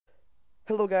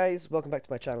Hello guys, welcome back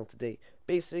to my channel today.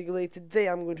 Basically, today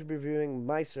I'm going to be reviewing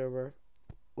my server.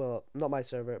 Well, not my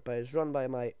server, but it's run by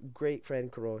my great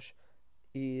friend Karosh.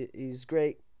 He's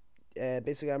great.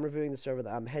 Basically, I'm reviewing the server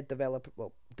that I'm head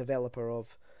developer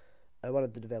of, one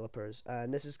of the developers,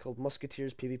 and this is called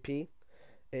MusketeersPvP.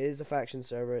 It is a faction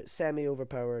server. It's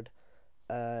semi-overpowered.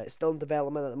 It's still in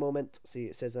development at the moment. See,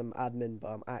 it says I'm admin, but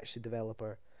I'm actually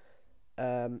developer.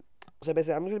 Um, so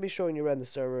basically, I'm going to be showing you around the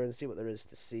server and see what there is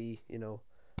to see.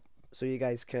 So you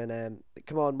guys can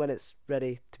come on when it's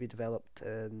ready to be developed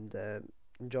and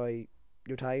enjoy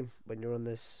your time when you're on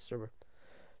this server.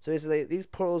 So basically, these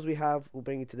portals we have will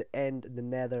bring you to the end and the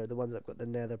nether, the ones that have got the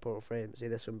nether portal frame. See,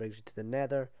 this one brings you to the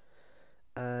nether,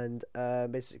 and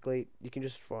basically, you can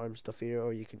just farm stuff here,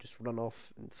 or you can just run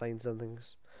off and find some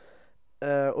things. We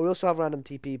also have random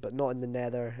TP, but not in the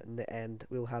nether in the end.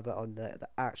 We'll have it on the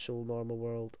actual normal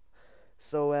world.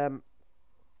 So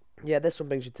yeah, this one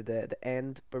brings you to the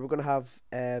end, but we're gonna have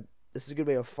this is a good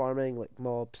way of farming like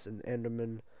mobs and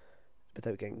endermen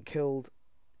without getting killed.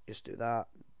 Just do that,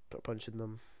 start punching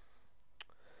them.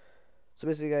 So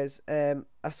basically, guys, I'm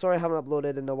sorry I haven't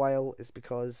uploaded in a while. It's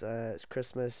because it's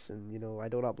Christmas, and I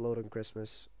don't upload on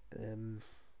Christmas. I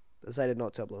decided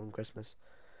not to upload on Christmas.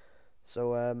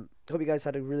 So hope you guys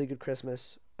had a really good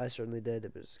Christmas. I certainly did.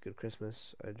 It was a good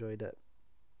Christmas. I enjoyed it.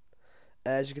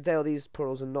 As you can tell, these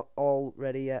portals are not all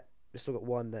ready yet. We've still got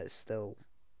one that is still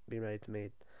being ready to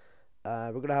made.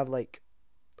 We're gonna have like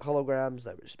holograms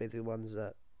that were just basically ones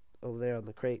that over there on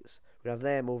the crates. We're gonna have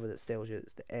them over that tells you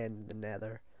it's the end, the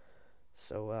nether.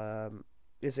 So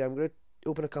basically, I'm gonna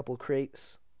open a couple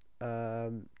crates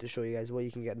to show you guys what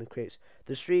you can get in the crates.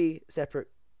 There's three separate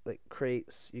like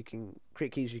crates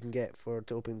crate keys you can get for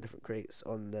to open different crates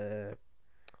on the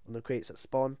crates that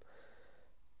spawn.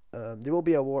 There will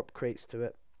be a warp crates to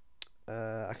it.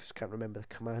 I just can't remember the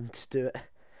command to do it.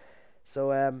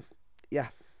 So yeah,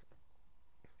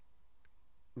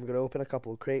 we're gonna open a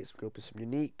couple of crates. We're gonna open some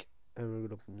unique, and we're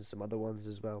gonna open some other ones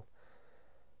as well.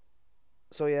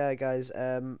 So yeah, guys.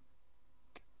 Sorry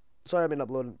I've been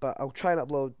uploading, but I'll try and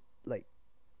upload like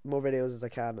more videos as I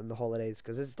can in the holidays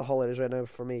because this is the holidays right now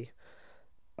for me.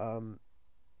 Um,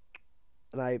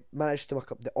 and I managed to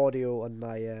muck up the audio on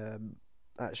my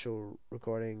actual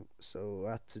recording, so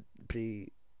I had to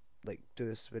do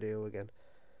this video again.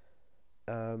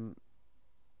 Um,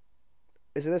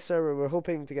 is in this server we're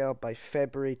hoping to get up by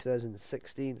February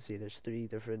 2016. See, there's three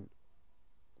different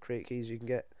crate keys you can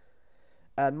get,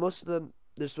 and most of them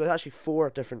there's actually four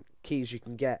different keys you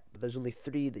can get, but there's only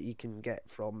three that you can get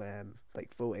from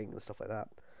like voting and stuff like that.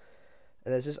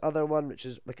 And there's this other one which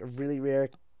is like a really rare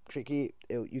crate key.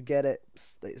 You get it.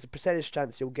 It's a percentage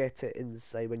chance you'll get it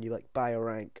inside when you like buy a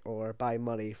rank or buy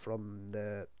money from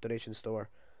the donation store.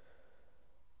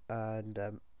 And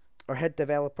our head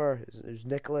developer is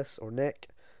Nicholas or Nick.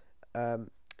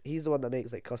 Um, he's the one that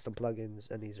makes like custom plugins,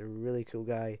 and he's a really cool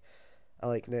guy. I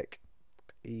like Nick.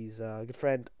 He's a good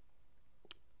friend.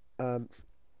 Um,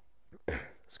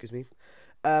 excuse me.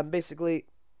 Basically,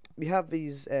 we have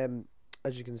these.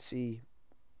 As you can see,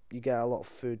 you get a lot of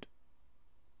food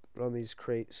from these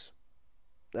crates.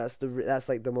 That's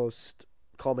like the most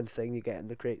common thing you get in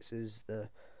the crates is the.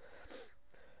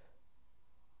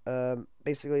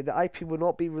 Basically, the IP will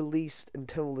not be released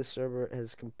until the server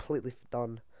is completely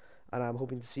done, and I'm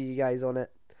hoping to see you guys on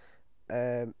it.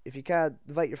 If you can,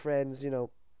 invite your friends.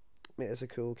 Make this a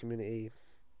cool community,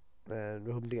 and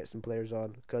we're hoping to get some players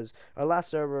on because our last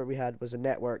server we had was a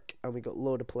network, and we got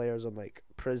load of players on like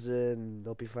prison,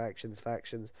 there'll be factions,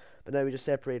 but now we just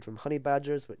separated from honey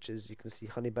badgers, which is you can see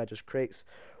honey badgers crates.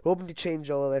 We're hoping to change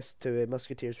all of this to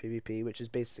Musketeers PvP, which is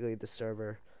basically the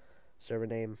server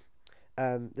name.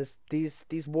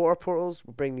 These water portals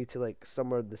will bring you to like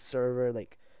somewhere in the server,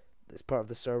 like this part of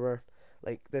the server.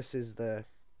 Like this is the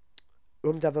we're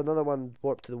hoping to have another one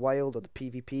warp to the wild or the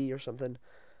PvP or something.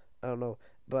 I don't know.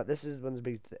 But this is one's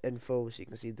big the info, so you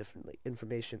can see different like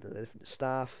information and the different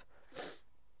staff.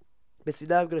 Basically,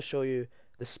 now I'm gonna show you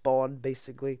the spawn.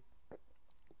 Basically,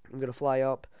 I'm gonna fly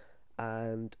up,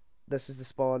 and this is the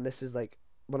spawn. This is like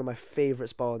one of my favorite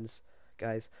spawns,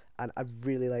 guys, and I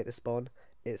really like the spawn.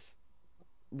 It's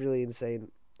really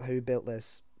insane how we built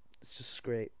this. It's just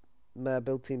great. My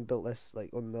build team built this like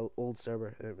on the old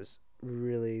server, and it was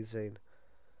really insane.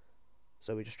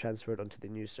 So we just transferred onto the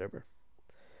new server.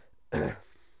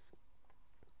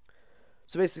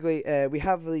 So basically, we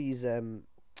have these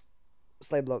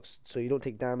slide blocks so you don't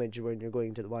take damage when you're going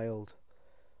into the wild.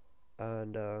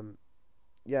 And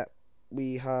yeah,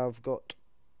 we have got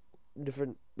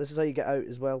different. This is how you get out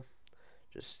as well,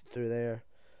 just through there.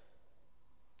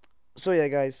 So yeah,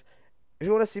 guys, If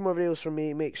you want to see more videos from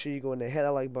me, make sure you go and hit that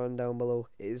like button down below.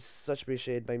 It is such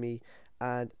appreciated by me.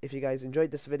 And if you guys enjoyed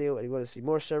this video and you want to see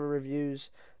more server reviews,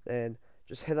 then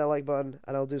just hit that like button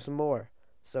and I'll do some more.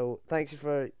 So thank you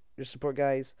for your support,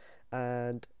 guys.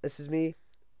 And this is me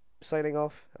signing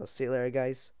off. I'll see you later,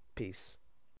 guys. Peace.